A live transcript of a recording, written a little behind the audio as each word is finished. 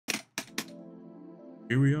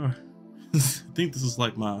Here we are. I think this is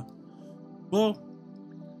like my, well,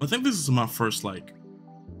 I think this is my first like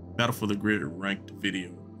Battle for the Grid ranked video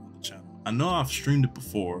on the channel. I know I've streamed it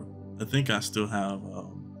before. I think I still have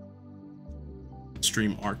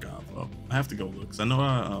stream archive up. I have to go look because I know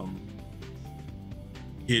I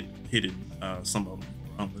hit some of them,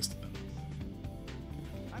 unlisted them.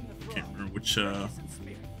 Can't remember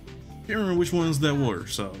which ones that were.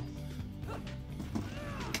 So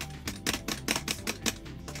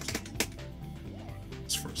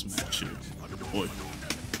this first match here, boy.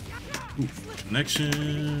 Ooh,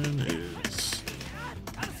 connection is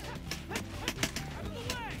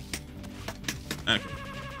okay.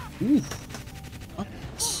 Ooh.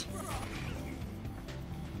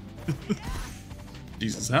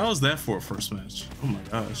 Jesus, how is that for a first match? Oh my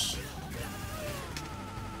gosh.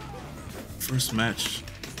 First match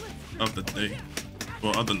of the day.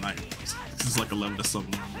 Well, of the night. This is like 11 to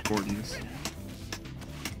something I'm recording this.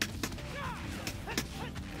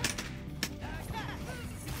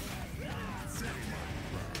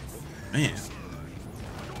 Man.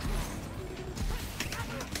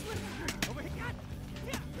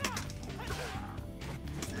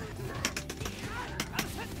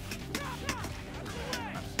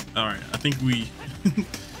 Alright, I think we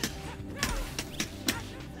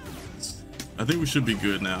should be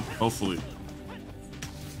good now, hopefully.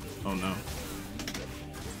 Oh no.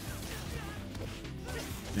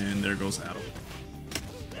 And there goes Adam.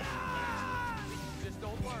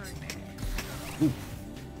 Ooh.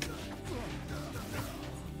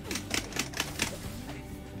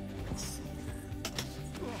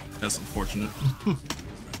 That's unfortunate.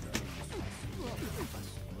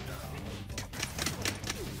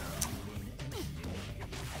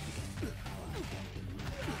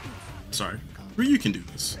 Sorry. You can do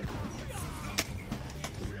this.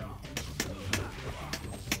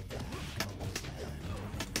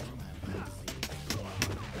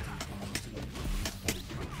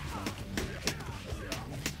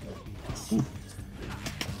 Ooh.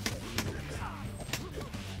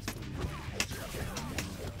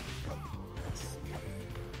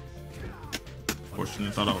 Fortunately,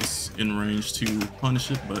 I thought I was in range to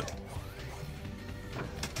punish it, but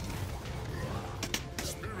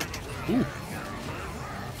ooh.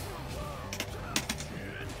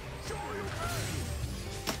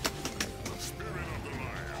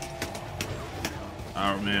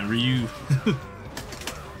 Oh man, Ryu.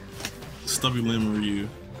 Stubby limb Ryu.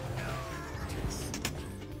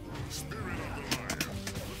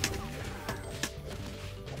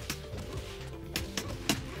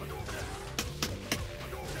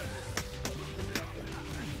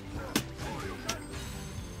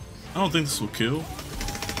 I don't think this will kill.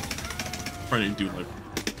 Probably need to do like,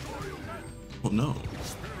 oh no.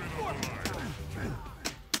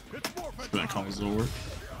 Gonna call Zord.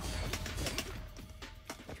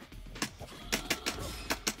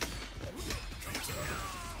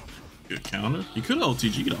 Good counter. He could have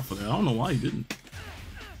OTG'd off of that. I don't know why he didn't.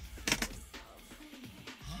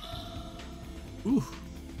 Ooh.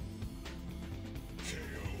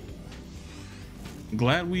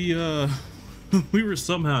 Glad we we were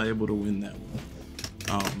somehow able to win that one.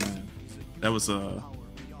 Oh man, that was a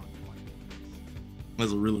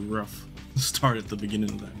really rough start at the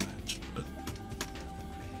beginning of that match, but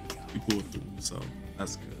we pulled through, so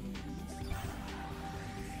that's good.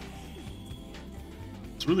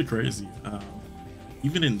 It's really crazy.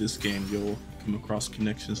 Even in this game, you'll come across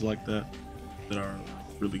connections like that that are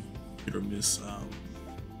really hit or miss.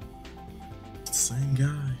 Same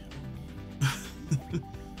guy.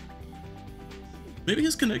 Maybe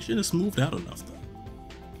his connection is smoothed out enough though.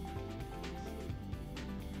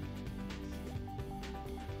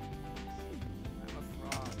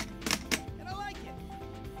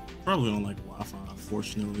 Probably don't like Wi-Fi,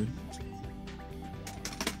 unfortunately.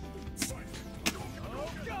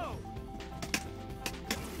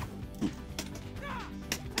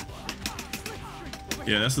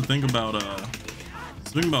 Yeah, that's the thing about like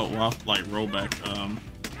rollback.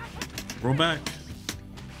 Rollback,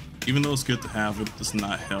 even though it's good to have, it does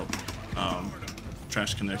not help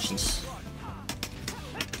trash connections.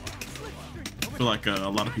 I feel like a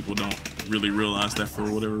lot of people don't really realize that for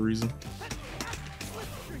whatever reason.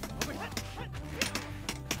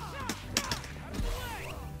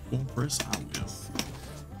 One press, I will.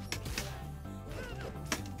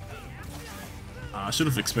 I should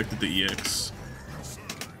have expected the EX.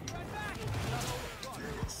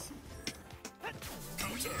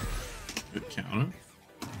 Good counter.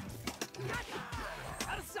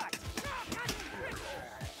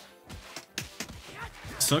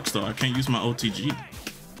 Sucks though, I can't use my OTG.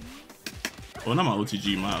 Well, not my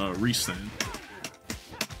OTG, my restand.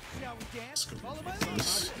 Let's go get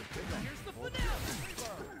this.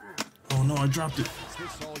 Oh no, I dropped it.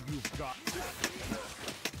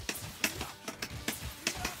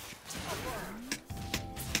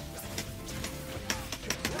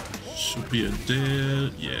 Should be a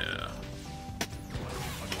dead, yeah.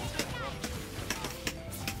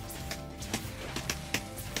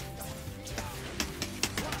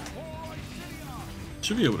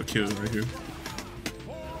 Should be able to kill it right here.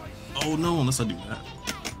 Oh no, unless I do that.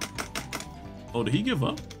 Oh, did he give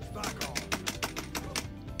up?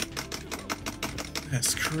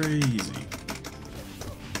 That's crazy.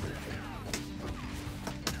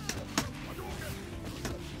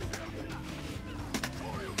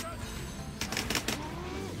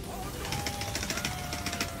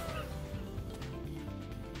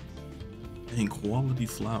 Dang, quality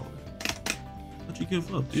flower. How'd you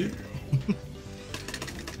give up, dude?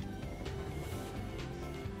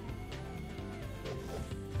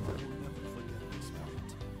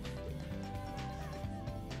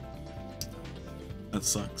 That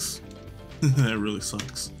sucks. That really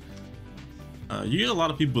sucks. You get a lot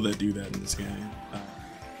of people that do that in this game.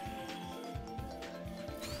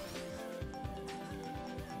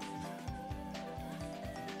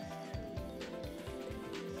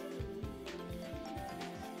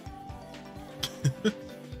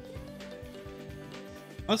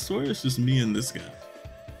 I swear it's just me and this guy.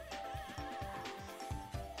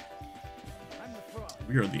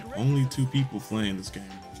 We are the only two people playing this game.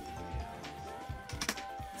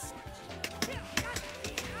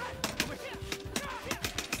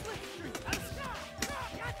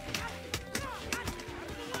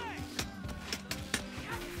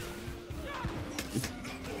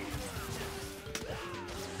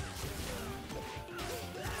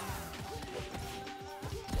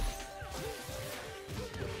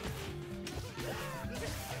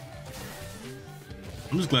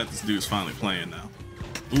 I'm just glad this dude's finally playing now.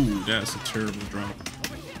 Ooh, that's a terrible drop.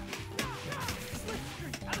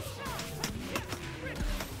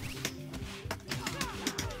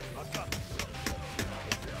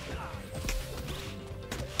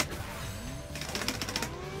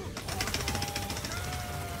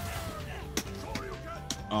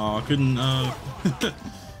 Oh, I couldn't, I'm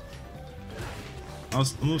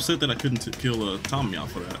upset that I couldn't kill Tommy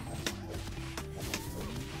off of that.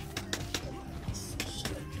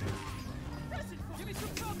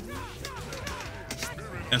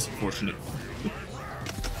 That's unfortunate.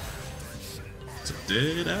 It's a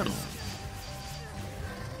dead add-on.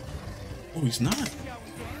 Oh, he's not.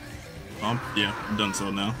 Yeah, I'm done so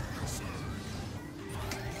now.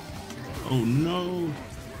 Oh no.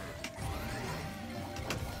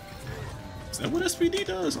 Is that what SPD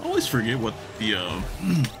does? I always forget what the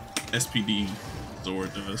SPD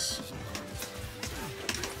Zord does.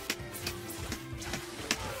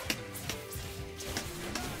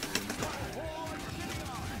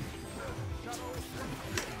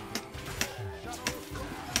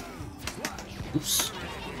 Oops.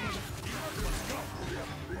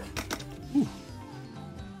 Ooh.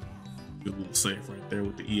 Good little save right there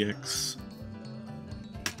with the EX.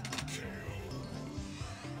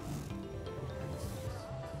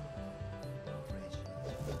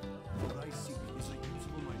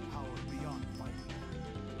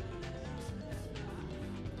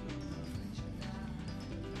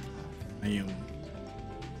 I am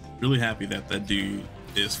really happy that that dude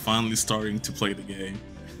is finally starting to play the game.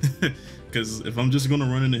 Because if I'm just gonna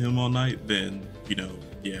run into him all night, then you know,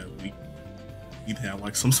 yeah, we'd have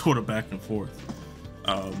like some sort of back and forth.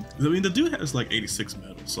 I mean, the dude has like 86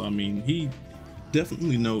 medals, so I mean, he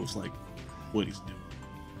definitely knows like what he's doing.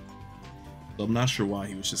 So I'm not sure why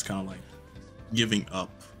he was just kind of like giving up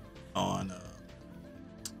on,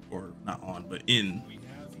 or not on, but in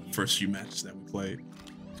the first few matches that we played.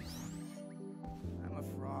 I'm a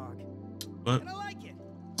frog. But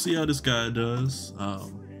see how this guy does.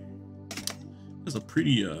 It's a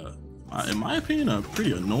pretty, in my opinion, a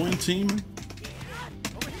pretty annoying team.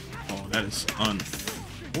 Oh, that is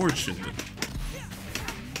unfortunate.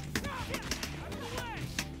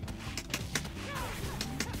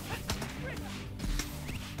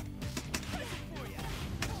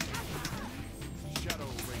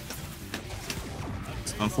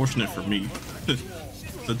 It's unfortunate for me.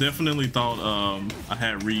 I definitely thought I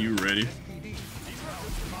had Ryu ready.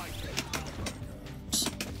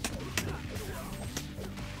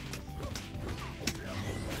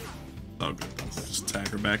 Oh, good. Just tag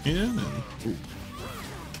her back in and ooh.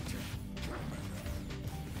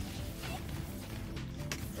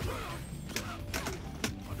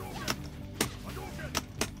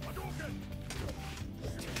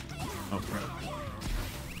 Oh crap.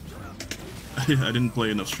 I didn't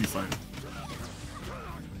play enough Street Fighter.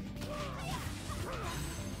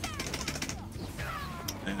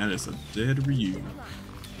 And that is a dead Ryu.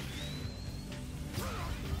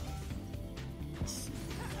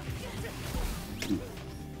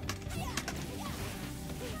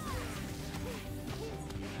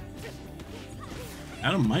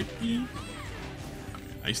 Adam might be.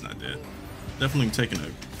 Okay, he's not dead. Definitely taking a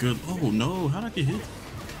good. Oh no! How did I get hit?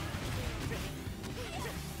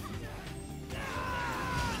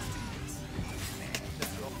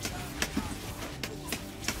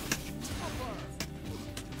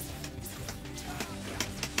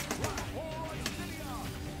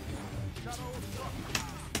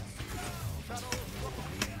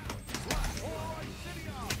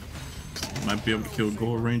 Might be able to kill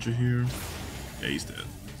Gold Ranger here. Yeah, he's dead.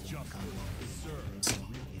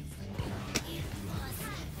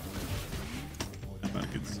 I'm about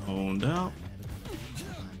to get zoned out.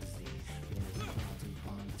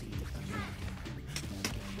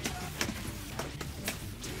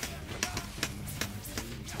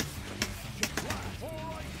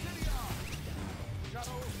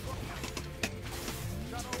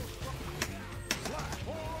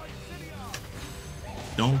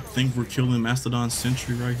 Don't think we're killing Mastodon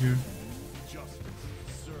Sentry right here.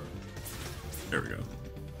 There we go.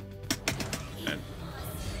 Bad.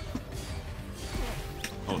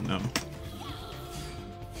 Oh no.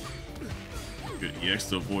 Good EX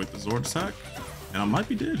to avoid the Zord attack. And I might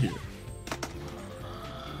be dead here.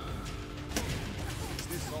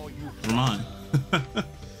 Never mind.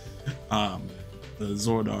 The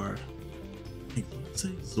Zordar. Hey, what did I say?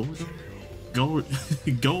 Zordar?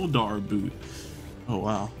 Goldar boot. Oh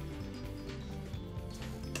wow.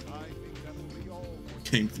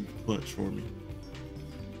 Came through clutch for me.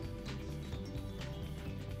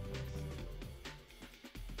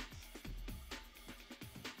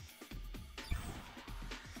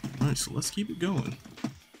 Alright, so let's keep it going.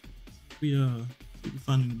 We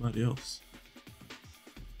find anybody else.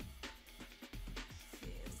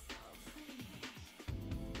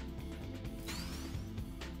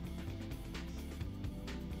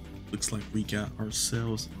 Looks like we got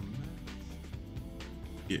ourselves a map.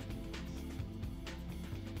 Yeah.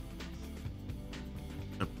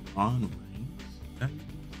 On rings. Okay.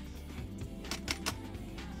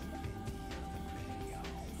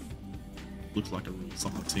 Looks like a really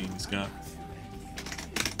solid team he's got.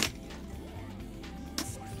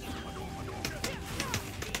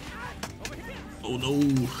 Oh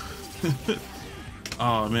no.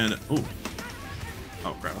 Oh man. Oh.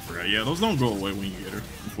 Oh crap, I forgot. Yeah, those don't go away when you get her,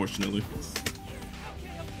 unfortunately.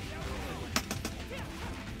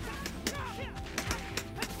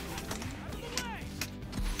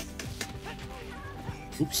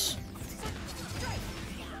 Oops.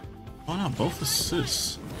 Why not both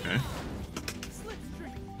assists? Okay.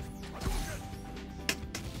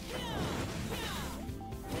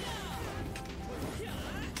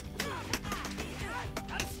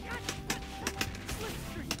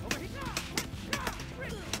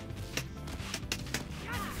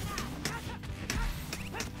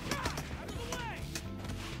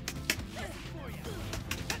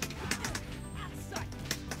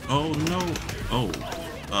 Oh no. Oh.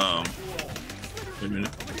 Wait a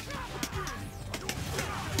minute.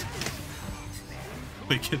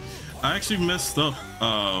 Wait, I actually messed up.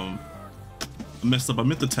 I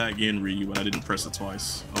meant to tag in Ryu, but I didn't press it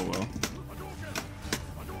twice. Oh well.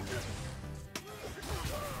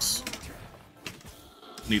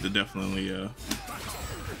 Need to definitely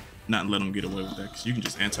not let him get away with that, because you can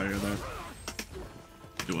just anti-air that.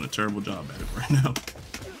 Doing a terrible job at it right now.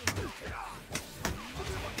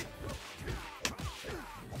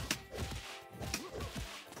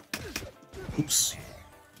 Oops.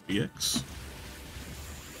 EX.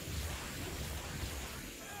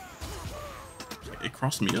 It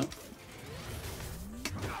crossed me up.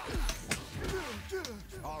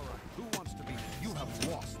 All right, who wants to be? You have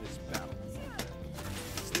lost this battle.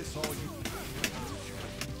 Is this all you?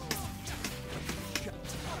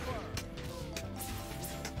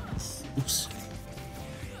 Oops.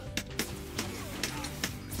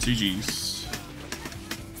 GG's.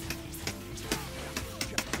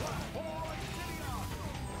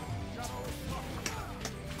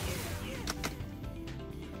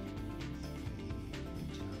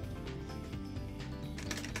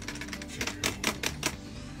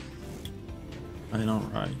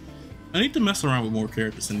 Alright. I need to mess around with more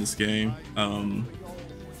characters in this game.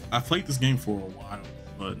 I've played this game for a while,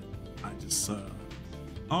 but I just I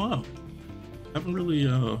don't know. Haven't really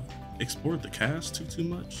explored the cast too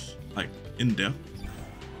much, like in depth.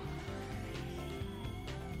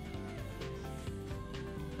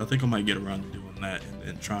 I think I might get around to doing that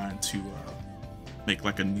and trying to make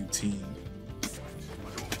like a new team.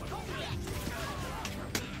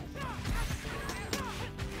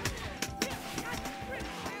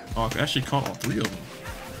 Oh, I actually caught all 3 of them.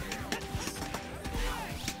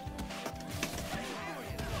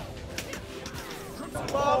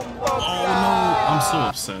 Oh no, I'm so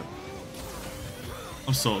upset.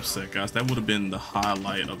 I'm so upset, guys. That would have been the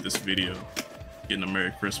highlight of this video. Getting a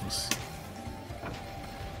Merry Christmas.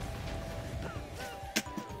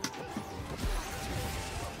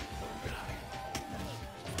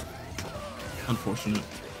 Unfortunate.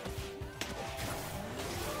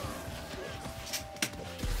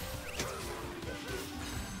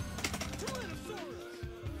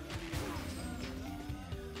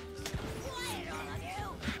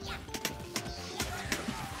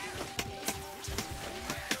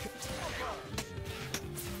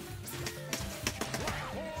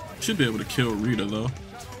 Should be able to kill Rita though.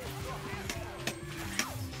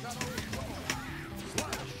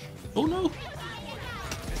 Oh no.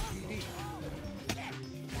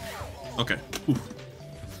 Okay. Ooh.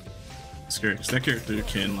 Scary, because that character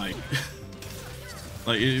can like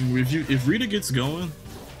if Rita gets going,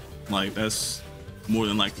 like that's more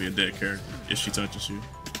than likely a dead character if she touches you.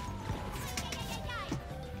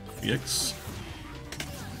 Yikes.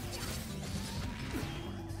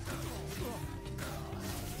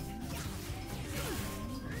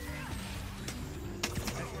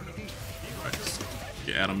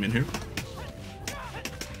 Get Adam in here.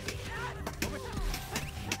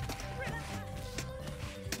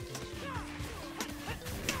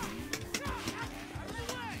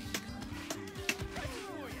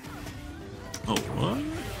 Oh, what?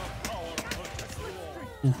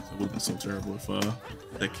 Ooh, that would have been so terrible if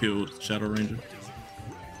that killed Shadow Ranger.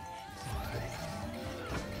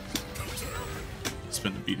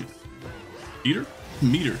 Spin the beater. Beater?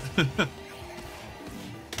 Meter.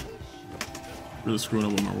 Really screwing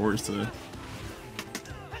up with my words today.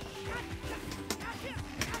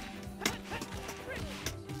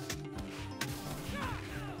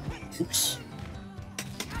 Oops.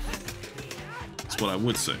 That's what I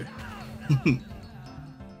would say. What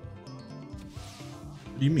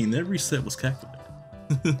do you mean? That reset was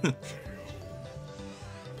calculated.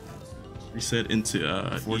 Reset into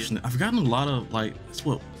unfortunate. I've gotten a lot of like, it's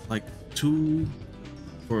what, like 2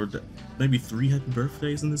 or maybe 3 happy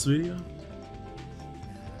birthdays in this video.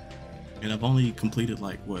 And I've only completed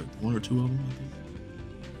like what, 1 or 2 of them, I think.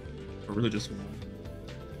 Or really just 1.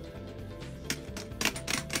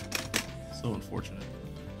 So unfortunate.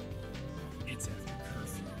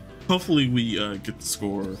 Hopefully we get the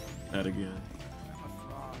score that again.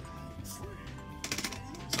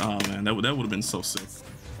 Oh man, that would have been so sick.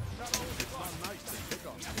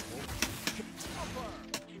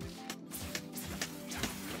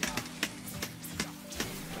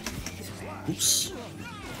 Oops.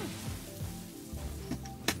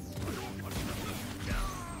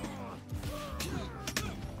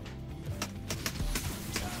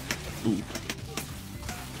 Ooh.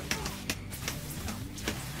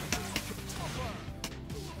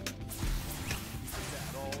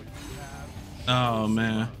 Oh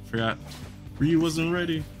man, forgot. Ryu wasn't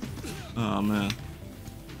ready. Oh man.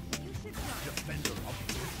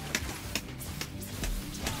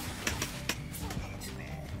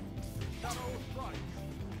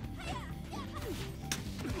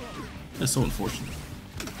 That's so unfortunate.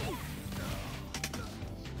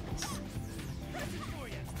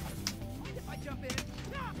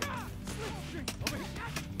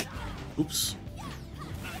 Oops.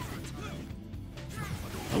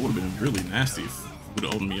 That would have been really nasty if it would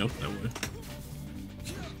have opened me up that way.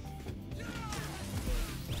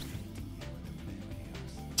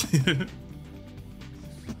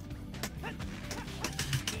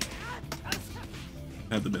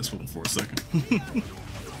 I had the best one for a second.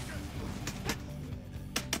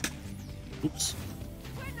 Oops.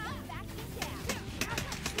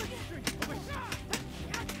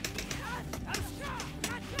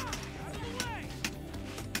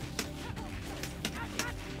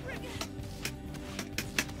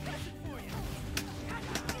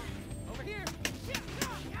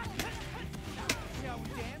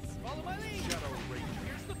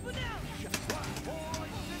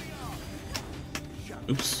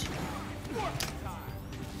 Oops.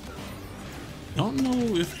 I don't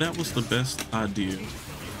know if that was the best idea.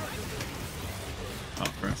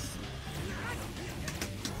 Oh crap.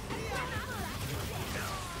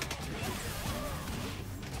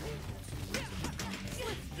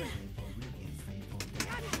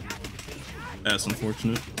 That's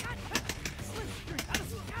unfortunate.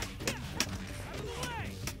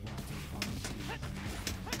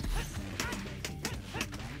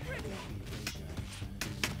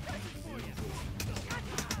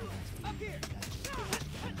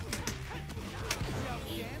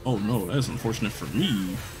 Oh no, that's unfortunate for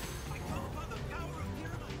me.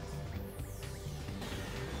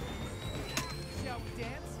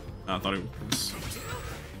 I thought it was.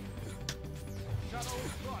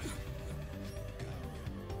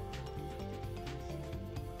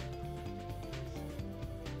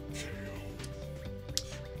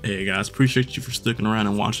 Hey guys, appreciate you for sticking around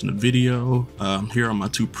and watching the video. Here are my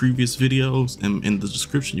 2 previous videos, and in the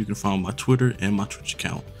description you can find my Twitter and my Twitch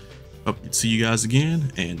account. Hope to see you guys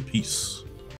again, and peace.